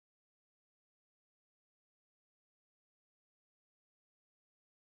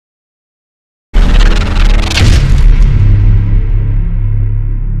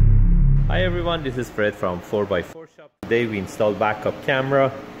Hi everyone, this is Fred from 4x4 Shop. Today we installed backup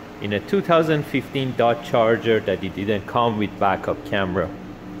camera in a 2015 Dodge Charger that it didn't come with backup camera,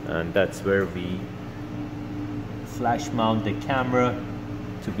 and that's where we flash mount the camera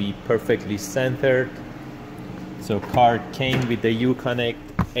to be perfectly centered. So card came with the Uconnect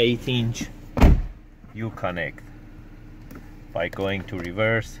 8-inch Uconnect. By going to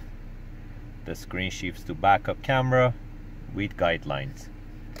reverse, the screen shifts to backup camera with guidelines.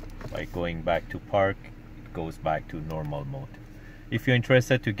 By going back to park, it goes back to normal mode. If you're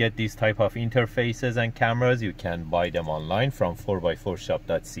interested to get these type of interfaces and cameras, you can buy them online from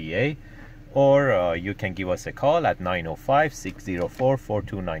 4x4shop.ca, or you can give us a call at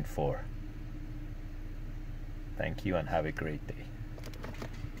 905-604-4294. Thank you and have a great day.